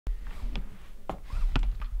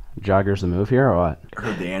Joggers the move here or what? I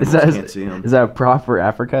heard the animals can't see them. Is that proper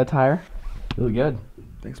Africa attire? Really good.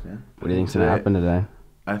 Thanks, man. What do you think's gonna happen today?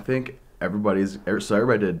 I think everybody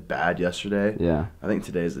did bad yesterday. Yeah. I think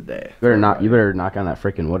today's the day. You better knock on that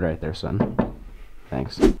freaking wood right there, son.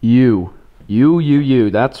 Thanks. You,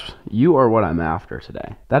 that's, you are what I'm after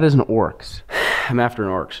today. That is an oryx. I'm after an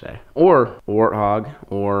oryx today. Or a warthog,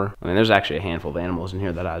 or, I mean, there's actually a handful of animals in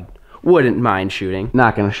here that I wouldn't mind shooting.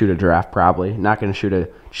 Not gonna shoot a giraffe, probably. Not gonna shoot a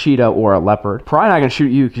cheetah or a leopard. Probably not gonna shoot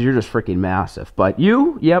you because you're just freaking massive. But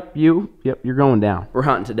you, yep, you're going down. We're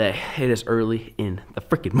hunting today. It is early in the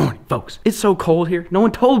freaking morning, folks. It's so cold here. No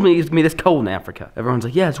one told me it's gonna be this cold in Africa. Everyone's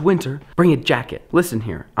like, yeah, it's winter. Bring a jacket. Listen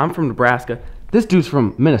here, I'm from Nebraska. This dude's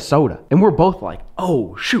from Minnesota. And we're both like,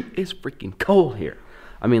 oh, shoot, it's freaking cold here.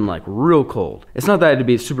 I mean, like, real cold. It's not that it'd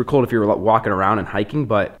be super cold if you were walking around and hiking,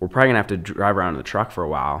 but we're probably gonna have to drive around in the truck for a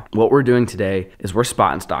while. What we're doing today is we're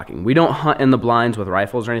spot and stalking. We don't hunt in the blinds with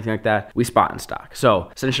rifles or anything like that. We spot and stalk.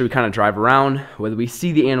 So essentially we kind of drive around, whether we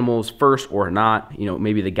see the animals first or not. You know,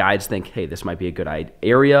 maybe the guides think, hey, this might be a good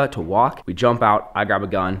area to walk. We jump out, I grab a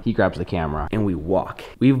gun, he grabs the camera, and we walk.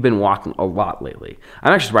 We've been walking a lot lately.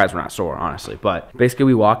 I'm actually surprised we're not sore, honestly, but basically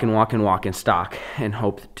we walk and stalk and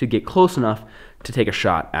hope to get close enough to take a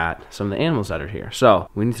shot at some of the animals that are here. So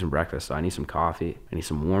we need some breakfast. So I need some coffee. I need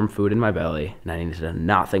some warm food in my belly. And I need to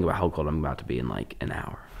not think about how cold I'm about to be in like an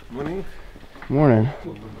hour. Morning. Morning.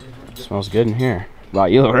 Smells good in here. Wow,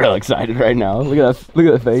 you look real excited right now. Look at that. Look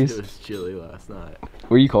at the face. It was chilly last night.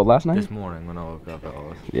 Were you cold last night? This morning when I woke up, it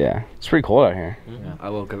was. Yeah, it's pretty cold out here. Yeah. I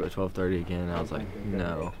woke up at 12:30 again. And I was like,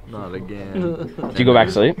 no, not again. Did you go back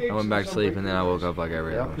to sleep? I went back to sleep and then I woke up like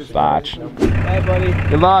every hour. Botch. Hey, buddy.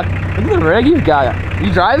 Good luck. Look at the rig you've got.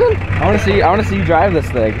 You driving? I want to see you drive this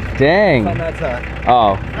thing. Dang.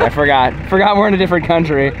 Oh, I forgot. We're in a different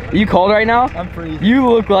country. Are you cold right now? I'm freezing. You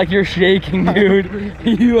look like you're shaking, dude.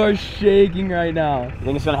 You are shaking right now. You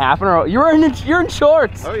think it's gonna happen, or you're in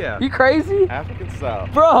shorts? Oh yeah. You crazy? African style.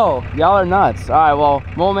 Bro, y'all are nuts. All right, well,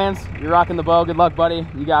 Molemans, you're rocking the bow. Good luck, buddy.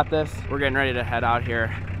 You got this. We're getting ready to head out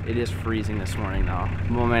here. It is freezing this morning, though.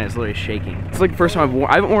 Moleman is literally shaking. It's like the first time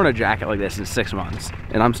I haven't worn a jacket like this in 6 months,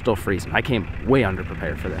 and I'm still freezing. I came way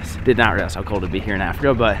underprepared for this. Did not realize how cold it'd be here in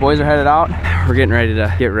Africa, but boys are headed out. We're getting ready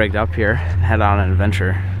to get rigged up here, head on an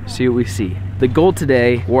adventure, see what we see. The goal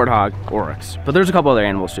today, warthog, oryx. But there's a couple other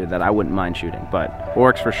animals too that I wouldn't mind shooting, but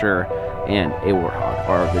oryx for sure and a warthog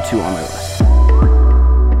are the two on my list.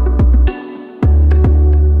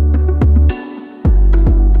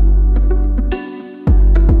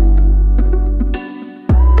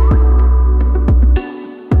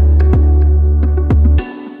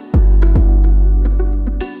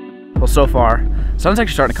 Well, so far, sun's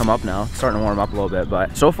actually starting to come up now. It's starting to warm up a little bit,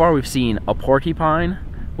 but so far we've seen a porcupine,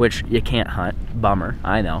 which you can't hunt, bummer,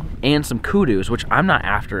 I know, and some kudus, which I'm not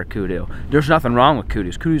after a kudu. There's nothing wrong with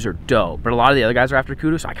kudus. Kudus are dope, but a lot of the other guys are after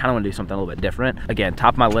kudus, so I kind of want to do something a little bit different. Again,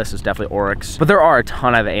 top of my list is definitely oryx, but there are a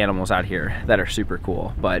ton of animals out here that are super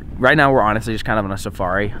cool. But right now we're honestly just kind of on a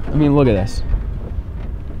safari. I mean, look at this.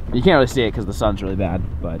 You can't really see it because the sun's really bad,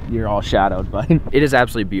 but you're all shadowed, but it is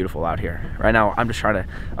absolutely beautiful out here. Right now, I'm just trying to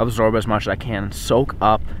absorb as much as I can, soak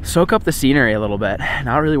up the scenery a little bit,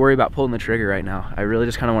 not really worry about pulling the trigger right now. I really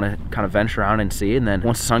just kind of want to kind of venture around and see, and then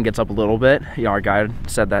once the sun gets up a little bit, you know, our guide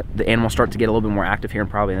said that the animals start to get a little bit more active here in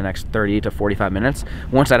probably the next 30 to 45 minutes.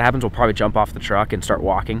 Once that happens, we'll probably jump off the truck and start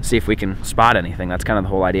walking, see if we can spot anything. That's kind of the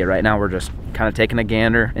whole idea. Right now, we're just kind of taking a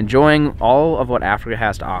gander, enjoying all of what Africa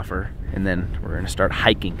has to offer. And then we're gonna start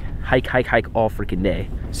hiking. Hike all freaking day.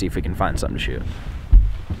 See if we can find something to shoot.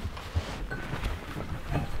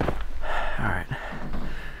 All right,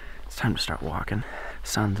 it's time to start walking.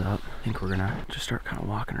 Sun's up. I think we're gonna just start kind of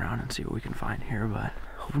walking around and see what we can find here, but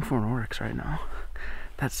hoping for an oryx right now.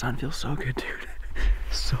 That sun feels so good, dude.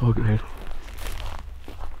 So good.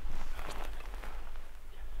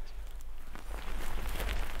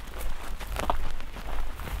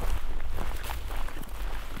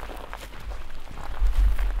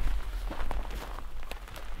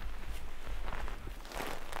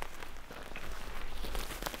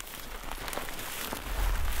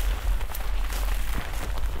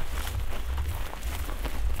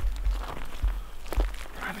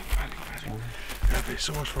 They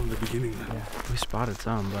saw us from the beginning then. Yeah, we spotted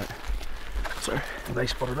some, but sorry. They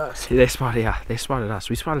spotted us. They spotted us.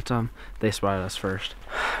 We spotted some, they spotted us first.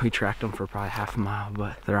 We tracked them for probably half a mile,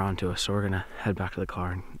 but they're on to us, so we're gonna head back to the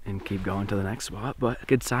car and keep going to the next spot. But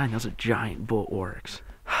good sign, that was a giant bull oryx.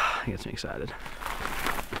 It gets me excited.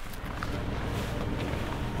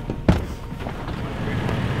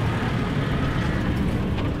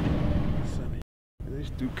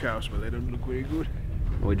 There's two cows, but they don't look very good.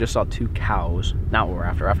 We just saw 2 cows. Not what we're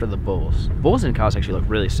after. We're after the bulls. Bulls and cows actually look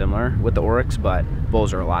really similar with the oryx, but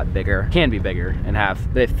bulls are a lot bigger. Can be bigger and they have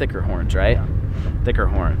thicker horns, right? Yeah. Thicker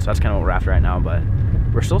horns. That's kind of what we're after right now, but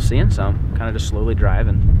we're still seeing some. Kind of just slowly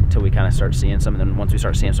driving until we kind of start seeing some, and then once we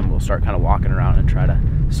start seeing some, we'll start kind of walking around and try to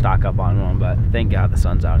stock up on one. But thank God the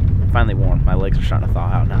sun's out. Finally warm. My legs are starting to thaw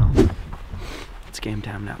out now. It's game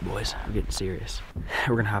time now, boys. We're getting serious.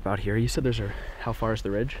 We're gonna hop out here. You said how far is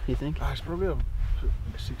the ridge, you think? It's probably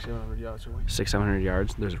 600-700 yards away. 600-700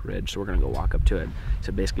 yards. There's a ridge, so we're gonna go walk up to it.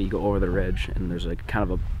 So basically you go over the ridge and there's like kind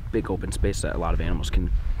of a big open space that a lot of animals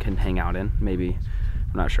can hang out in. Maybe,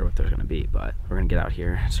 I'm not sure what there's gonna be, but we're gonna get out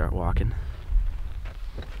here and start walking.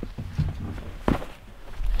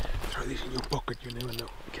 Throw these in your pocket, you never know.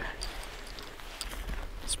 Okay.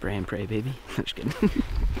 Spray and pray, baby. I'm just kidding.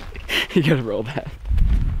 You gotta roll that.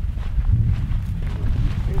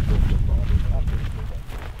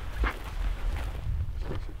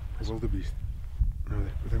 Wildebeest. No,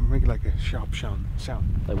 they make like a sharp sound.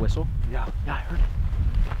 Like whistle? Yeah. Yeah, I heard it.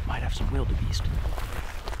 Might have some wildebeest.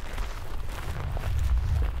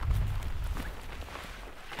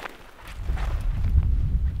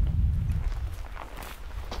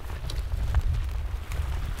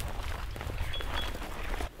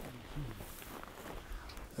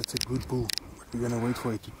 That's a good bull, but we're gonna wait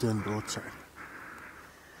for it to turn broadside.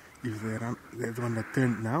 If they're the one that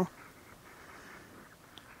turned now,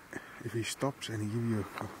 if he stops and he gives you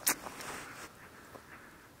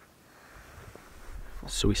a...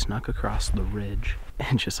 So we snuck across the ridge,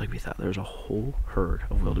 and just like we thought, there was a whole herd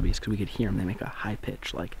of wildebeest because we could hear them. They make a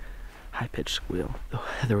high-pitched squeal.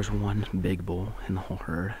 There was one big bull in the whole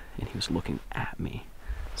herd, and he was looking at me,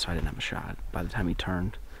 so I didn't have a shot. By the time he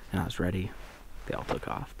turned and I was ready, they all took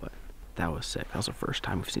off. But that was sick. That was the first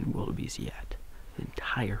time we've seen wildebeest yet. The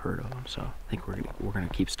entire herd of them. So I think we're gonna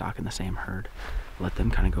keep stocking the same herd, let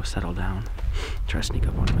them kind of go settle down, try to sneak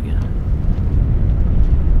up on them again.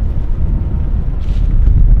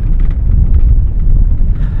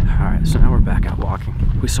 Alright, so now we're back out walking.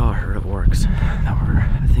 We saw a herd of oryx.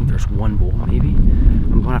 I think there's one bull, maybe.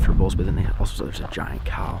 I'm going after bulls, but then there's a giant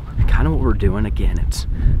cow. And kind of what we're doing, again, it's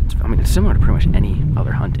similar to pretty much any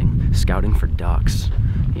other hunting. Scouting for ducks,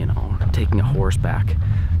 you know, taking a horseback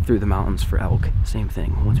through the mountains for elk. Same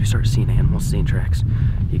thing. Once we start seeing animals, seeing tracks,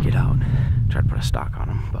 you get out, try to put a stock on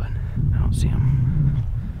them, but I don't see them.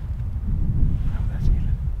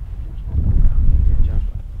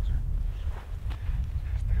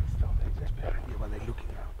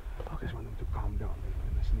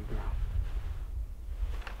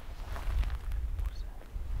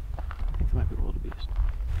 Might be wildebeest.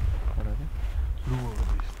 What are they? Blue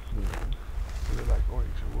wildebeest. They're like oryx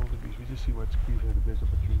or wildebeest. We just see what's gives you the best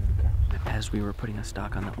opportunity to catch. As we were putting a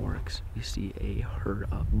stock on the oryx, we see a herd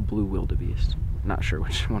of blue wildebeest. Not sure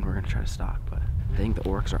which one we're gonna try to stock, but I think the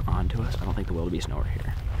oryx are onto us. I don't think the wildebeest know we're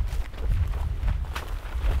here.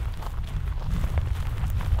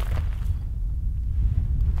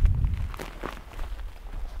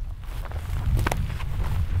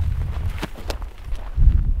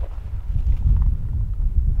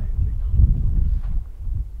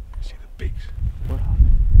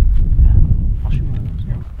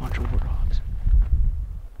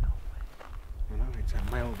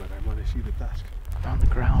 See the tusk. On the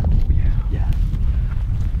ground. Oh yeah. Yeah.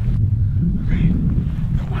 Okay.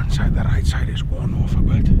 The one side, the right side is worn off a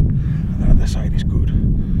bit, and the other side is good.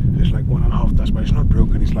 It's like 1.5 tusk, but it's not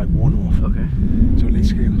broken. It's like worn off. Okay. So let's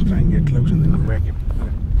try and get close and then we'll whack him.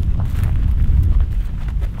 Okay.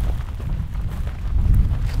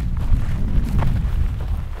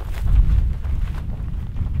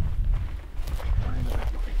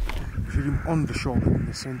 You shoot him on the shoulder, in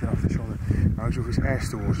the center of the shoulder. Now he's with his ass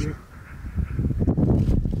towards you.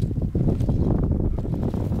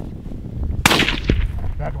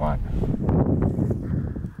 That one.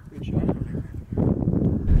 Good shot.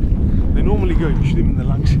 They normally go, you shoot him in the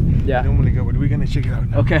lungs. Yeah. They normally go, but we're gonna check it out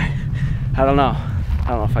now. Okay. I don't know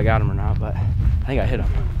if I got him or not, but I think I hit him.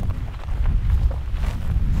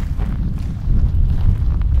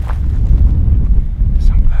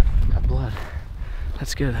 Some blood. Got blood.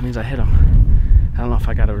 That's good. That means I hit him. I don't know if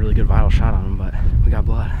I got a really good vital shot on him, but we got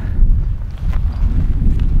blood.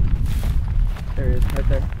 There he is, right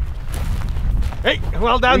there. Hey,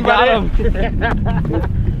 well done, We got buddy.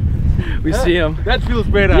 him. We see him. That feels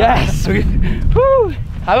better. Yes. Woo.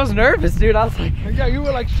 I was nervous, dude. I was like, Yeah, you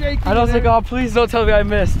were like shaking. I was like, oh, please don't tell me I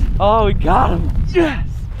missed. Oh, we got him. Yes.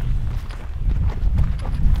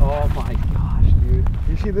 Oh my gosh, dude.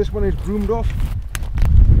 You see this one is broomed off?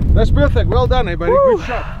 That's perfect. Well done, buddy. Woo. Good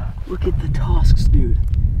shot. Look at the tusks, dude.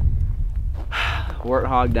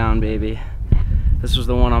 Warthog down, baby. This was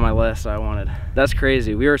the one on my list I wanted. That's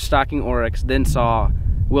crazy. We were stalking oryx, then saw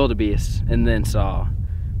wildebeest, and then saw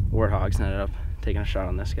warthogs, and ended up taking a shot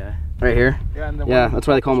on this guy. Right here? Yeah, and the Yeah, one, that's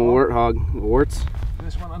why they call him a warthog. Warts.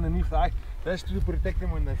 this one underneath the eye, that's to protect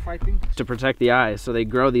them when they're fighting. To protect the eyes. So they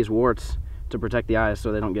grow these warts to protect the eyes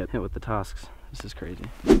so they don't get hit with the tusks. This is crazy.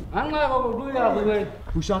 Who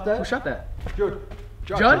shot that? Who shot that? Judd.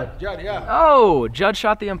 Judd? Judd, yeah. Oh, Judd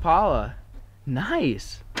shot the impala.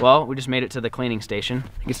 Nice. Well, we just made it to the cleaning station.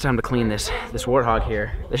 I think it's time to clean this warthog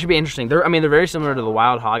here. This should be interesting. They're very similar to the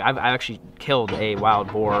wild hog. I've actually killed a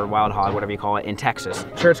wild boar, wild hog, whatever you call it, in Texas.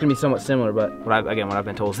 I'm sure it's gonna be somewhat similar, but what I've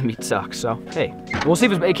been told is the meat sucks. So hey, we'll see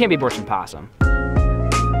if it can't be worse than possum.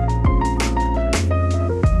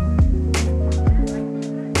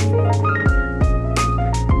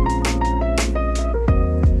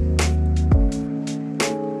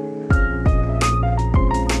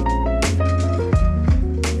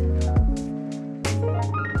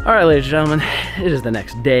 All right, ladies and gentlemen, it is the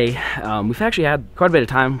next day. We've actually had quite a bit of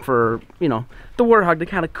time for, you know, the warthog to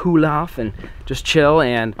kind of cool off and just chill.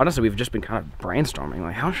 And honestly, we've just been kind of brainstorming,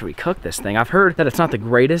 like, how should we cook this thing? I've heard that it's not the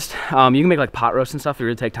greatest. You can make like pot roast and stuff. It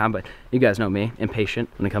really take time, but you guys know me, impatient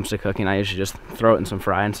when it comes to cooking. I usually just throw it in some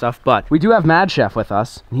fry and stuff. But we do have Mad Chef with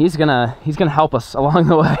us, and he's gonna help us along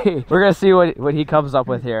the way. We're gonna see what he comes up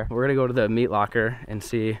with here. We're gonna go to the meat locker and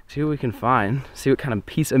see what we can find, see what kind of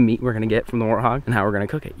piece of meat we're gonna get from the warthog, and how we're gonna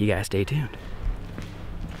cook it. You guys stay tuned.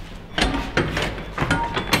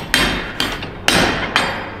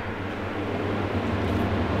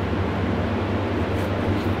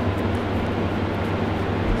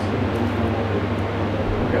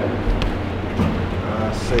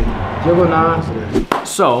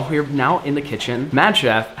 So we're now in the kitchen. Mad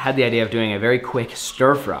Chef had the idea of doing a very quick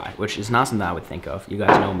stir fry, which is not something I would think of. You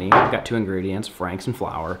guys know me. I've got 2 ingredients, franks and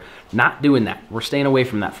flour. Not doing that. We're staying away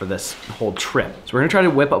from that for this whole trip. So we're gonna try to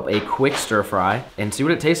whip up a quick stir fry and see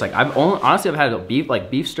what it tastes like. Honestly I've had a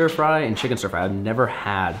beef stir fry and chicken stir fry. I've never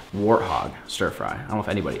had warthog stir fry. I don't know if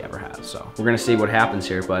anybody ever has. So we're gonna see what happens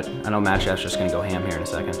here, but I know Mad Chef's just gonna go ham here in a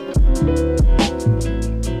second.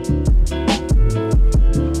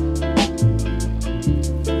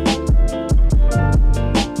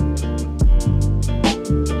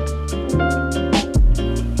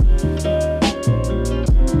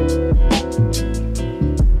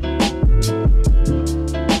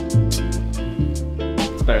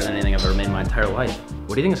 Better than anything I've ever made in my entire life.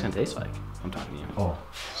 What do you think it's gonna taste like? I'm talking to you. Oh,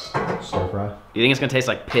 stir fry. Do you think it's gonna taste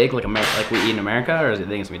like pig, like we eat in America, or do you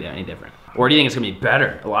think it's gonna be any different? Or do you think it's gonna be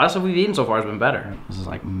better? A lot of stuff we've eaten so far has been better. This is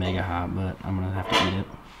like mega hot, but I'm gonna have to eat it.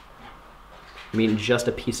 I'm eating just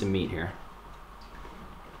a piece of meat here.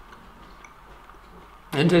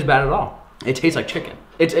 It doesn't taste bad at all. It tastes like chicken.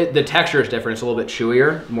 The texture is different. It's a little bit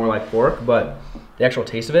chewier, more like pork, but the actual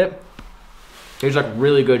taste of it tastes like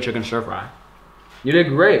really good chicken stir fry. You did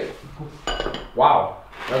great. Wow,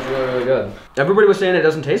 that's really, really good. Everybody was saying it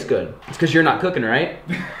doesn't taste good. It's because you're not cooking, right?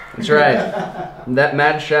 That's right. That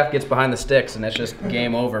Mad Chef gets behind the sticks and it's just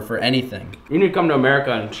game over for anything. You need to come to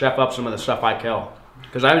America and chef up some of the stuff I kill.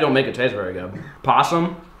 Because I don't make it taste very good.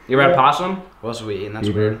 Possum? You ever had possum? What else have we eaten? That's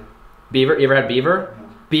weird. Beaver? You ever had beaver?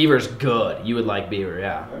 Beaver's good. You would like beaver,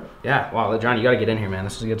 yeah. Yeah, wow, John, you gotta get in here, man.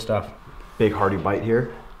 This is good stuff. Big hearty bite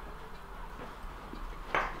here.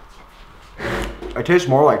 It tastes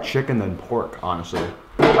more like chicken than pork, honestly.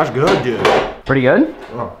 That's good, dude. Pretty good?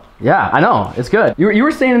 Oh. Yeah, I know. It's good. You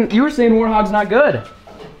were saying warthog's not good.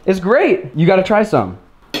 It's great. You got to try some.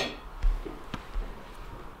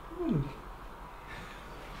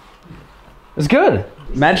 It's good.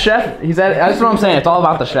 Mad Chef. That's what I'm saying. It's all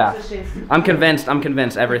about the chef. I'm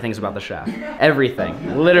convinced everything's about the chef.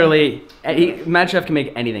 Everything. Literally, Mad Chef can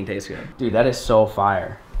make anything taste good. Dude, that is so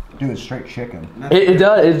fire. Dude, it's straight chicken. It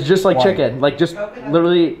does. It's just like chicken. Like just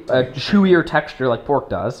literally a chewier texture like pork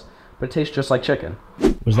does, but it tastes just like chicken.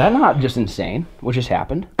 Was that not just insane? What just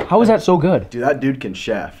happened? How is that so good? Dude, that dude can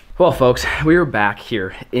chef. Well, folks, we are back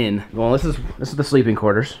here well, this is the sleeping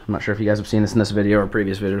quarters. I'm not sure if you guys have seen this in this video or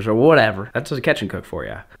previous videos or whatever. That's a catch and cook for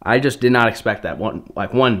you. I just did not expect that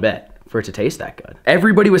one bit for it to taste that good.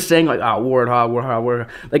 Everybody was saying like, oh, warthog.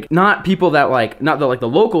 Like not people that the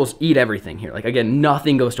locals eat everything here. Like again,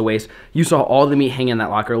 nothing goes to waste. You saw all the meat hanging in that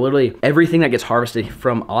locker. Literally everything that gets harvested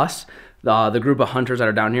from us, the group of hunters that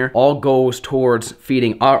are down here, all goes towards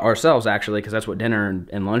feeding ourselves actually, because that's what dinner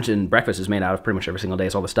and lunch and breakfast is made out of pretty much every single day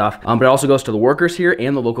is all the stuff. But it also goes to the workers here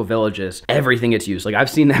and the local villages. Everything gets used. Like I've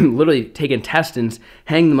seen them literally take intestines,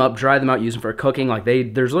 hang them up, dry them out, use them for cooking. Like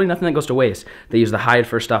there's really nothing that goes to waste. They use the hide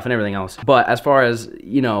for stuff and everything else. But as far as,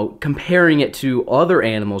 you know, comparing it to other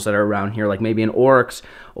animals that are around here, like maybe an oryx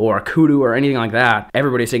or a kudu or anything like that,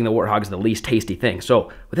 everybody's saying the warthog is the least tasty thing.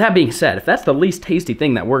 So with that being said, if that's the least tasty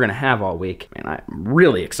thing that we're gonna have all week, man, I'm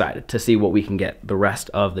really excited to see what we can get the rest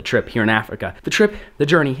of the trip here in Africa. The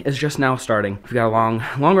journey is just now starting. We've got a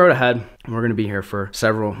long road ahead, and we're gonna be here for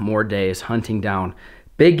several more days hunting down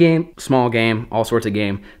big game, small game, all sorts of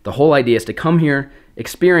game. The whole idea is to come here,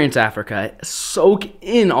 experience Africa, soak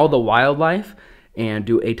in all the wildlife, and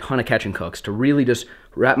do a ton of catch and cooks to really just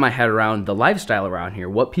wrap my head around the lifestyle around here,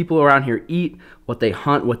 what people around here eat, what they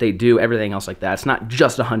hunt, what they do, everything else like that. It's not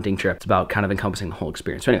just a hunting trip. It's about kind of encompassing the whole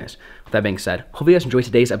experience. So anyways, with that being said, hope you guys enjoyed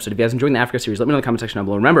today's episode. If you guys enjoyed the Africa series, let me know in the comment section down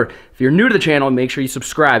below. Remember, if you're new to the channel, make sure you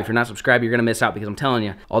subscribe. If you're not subscribed, you're gonna miss out because I'm telling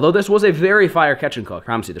you, although this was a very fire catch and cook, I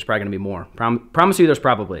promise you there's probably gonna be more. Promise you there's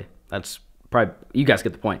probably. That's probably, you guys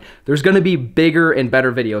get the point. There's gonna be bigger and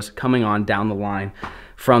better videos coming on down the line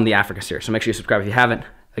from the Africa series. So make sure you subscribe if you haven't.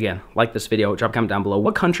 Again, like this video, drop a comment down below.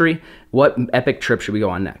 What country, what epic trip should we go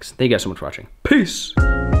on next? Thank you guys so much for watching. Peace.